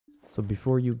So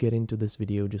before you get into this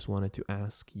video, just wanted to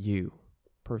ask you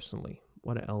personally,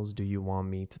 what else do you want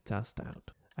me to test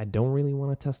out? I don't really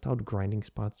want to test out grinding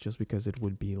spots just because it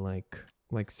would be like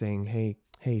saying, hey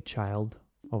child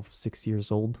of 6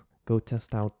 years old, go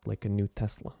test out like a new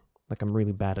Tesla. Like, I'm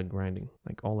really bad at grinding.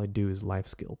 Like, all I do is life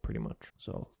skill pretty much.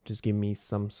 So just give me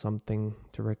something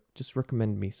to just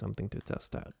recommend me something to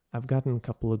test out. I've gotten a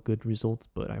couple of good results,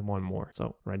 but I want more.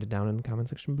 So write it down in the comment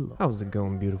section below. How's it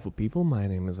going, beautiful people? My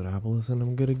name is Rapolis, and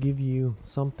I'm gonna give you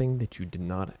something that you did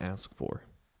not ask for.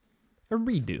 A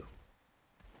redo.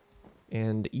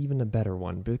 And even a better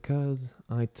one, because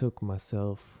I took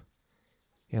myself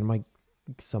and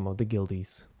some of the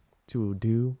guildies to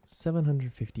do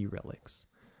 750 relics.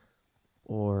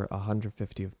 Or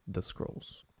 150 of the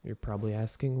scrolls. You're probably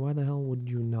asking, why the hell would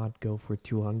you not go for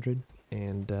 200?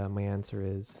 And my answer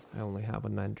is, I only have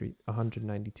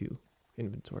 192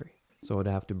 inventory. So I'd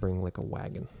have to bring like a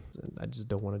wagon. And I just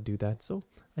don't want to do that, so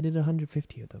I did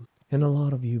 150 of them. And a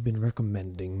lot of you have been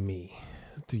recommending me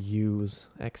to use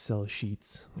Excel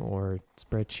sheets or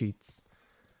spreadsheets.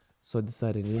 So I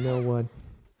decided, you know what?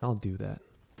 I'll do that.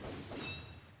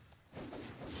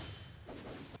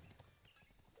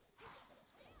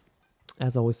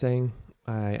 As I was saying,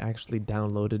 I actually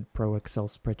downloaded Pro Excel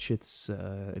Spreadsheets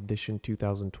edition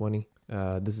 2020.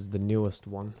 This is the newest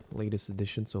one, latest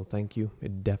edition, so thank you.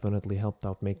 It definitely helped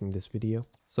out making this video.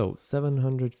 So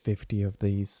 750 of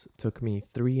these took me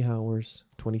 3 hours,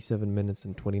 27 minutes,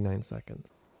 and 29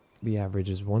 seconds. The average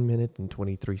is 1 minute and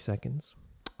 23 seconds.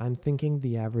 I'm thinking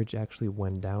the average actually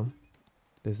went down.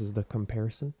 This is the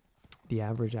comparison. The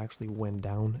average actually went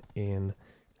down in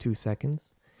 2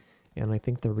 seconds. And I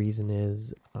think the reason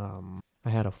is I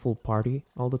had a full party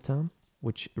all the time,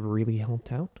 which really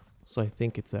helped out. So I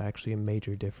think it's actually a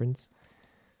major difference,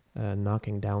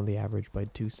 knocking down the average by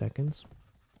 2 seconds.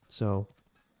 So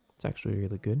it's actually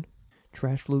really good.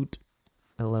 Trash loot,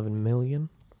 11 million,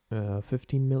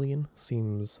 15 million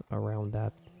seems around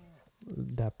that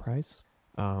price.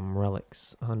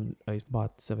 Relics, I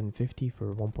bought 750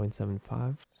 for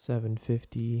 1.75.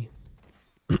 750.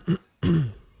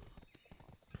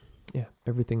 Yeah,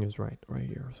 everything is right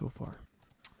here so far.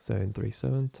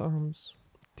 737 times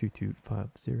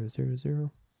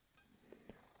 225000.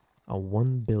 A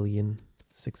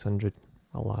 1,600,000,000,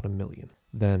 a lot of million.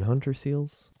 Then hunter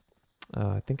seals.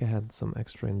 I think I had some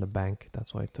extra in the bank,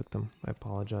 that's why I took them. I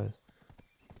apologize.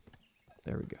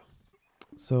 There we go.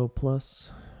 So plus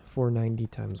 490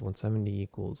 times 170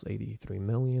 equals 83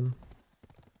 million.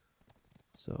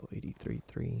 So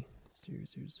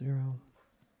 833000.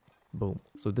 Boom.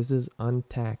 So this is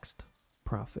untaxed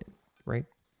profit, right?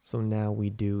 So now we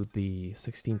do the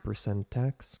 16%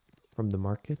 tax from the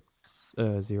market,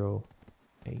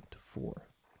 0.84.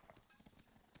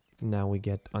 Now we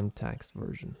get untaxed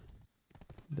version.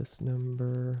 This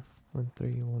number,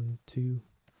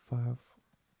 13125.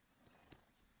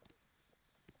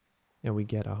 And we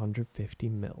get 150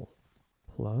 mil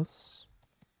plus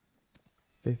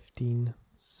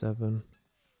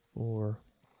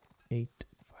 15,748.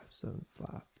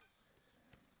 75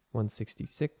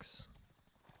 166.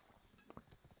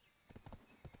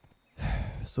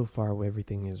 So far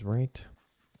everything is right.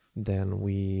 Then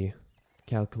we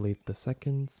calculate the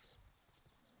seconds,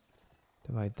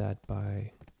 divide that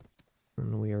by,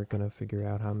 and we are gonna figure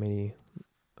out how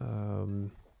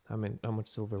much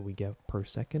silver we get per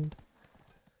second.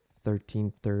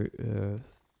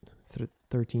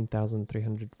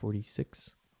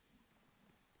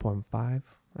 13,346.5.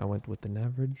 I went with an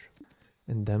average.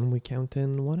 And then we count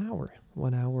in 1 hour.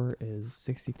 1 hour is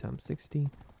 60 times 60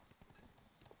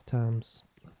 times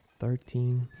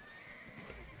 13,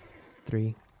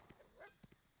 3,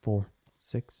 4,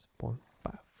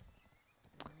 6.5.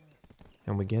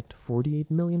 And we get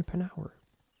 48 million per hour.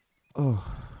 Oh,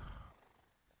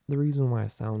 the reason why I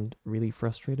sound really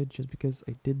frustrated just because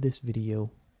I did this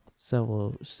video,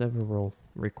 several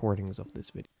recordings of this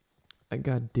video. I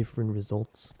got different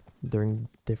results during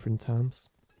different times.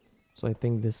 So I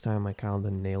think this time I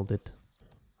kinda nailed it.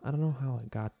 I don't know how I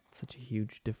got such a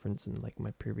huge difference in like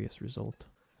my previous result.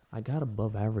 I got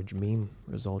above average meme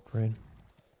result, right?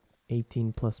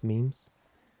 18 plus memes.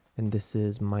 And this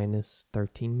is minus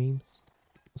 13 memes.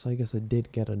 So I guess I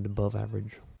did get an above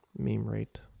average meme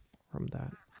rate from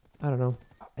that. I don't know.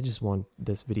 I just want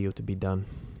this video to be done.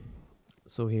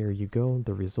 So here you go,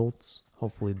 the results.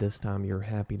 Hopefully this time you're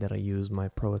happy that I used my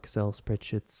Pro Excel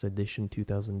Spreadsheets edition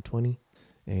 2020.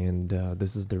 And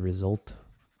this is the result.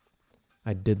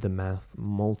 I did the math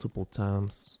multiple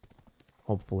times.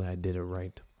 Hopefully I did it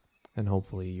right. And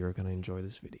hopefully you're gonna enjoy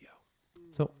this video.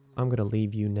 So I'm gonna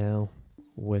leave you now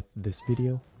with this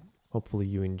video. Hopefully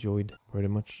you enjoyed. Pretty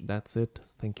much that's it.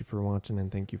 Thank you for watching,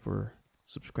 and thank you for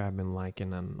subscribing,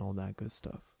 liking, and all that good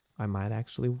stuff. I might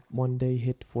actually one day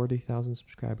hit 40,000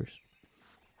 subscribers.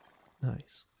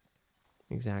 Nice.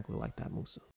 Exactly like that, Musa.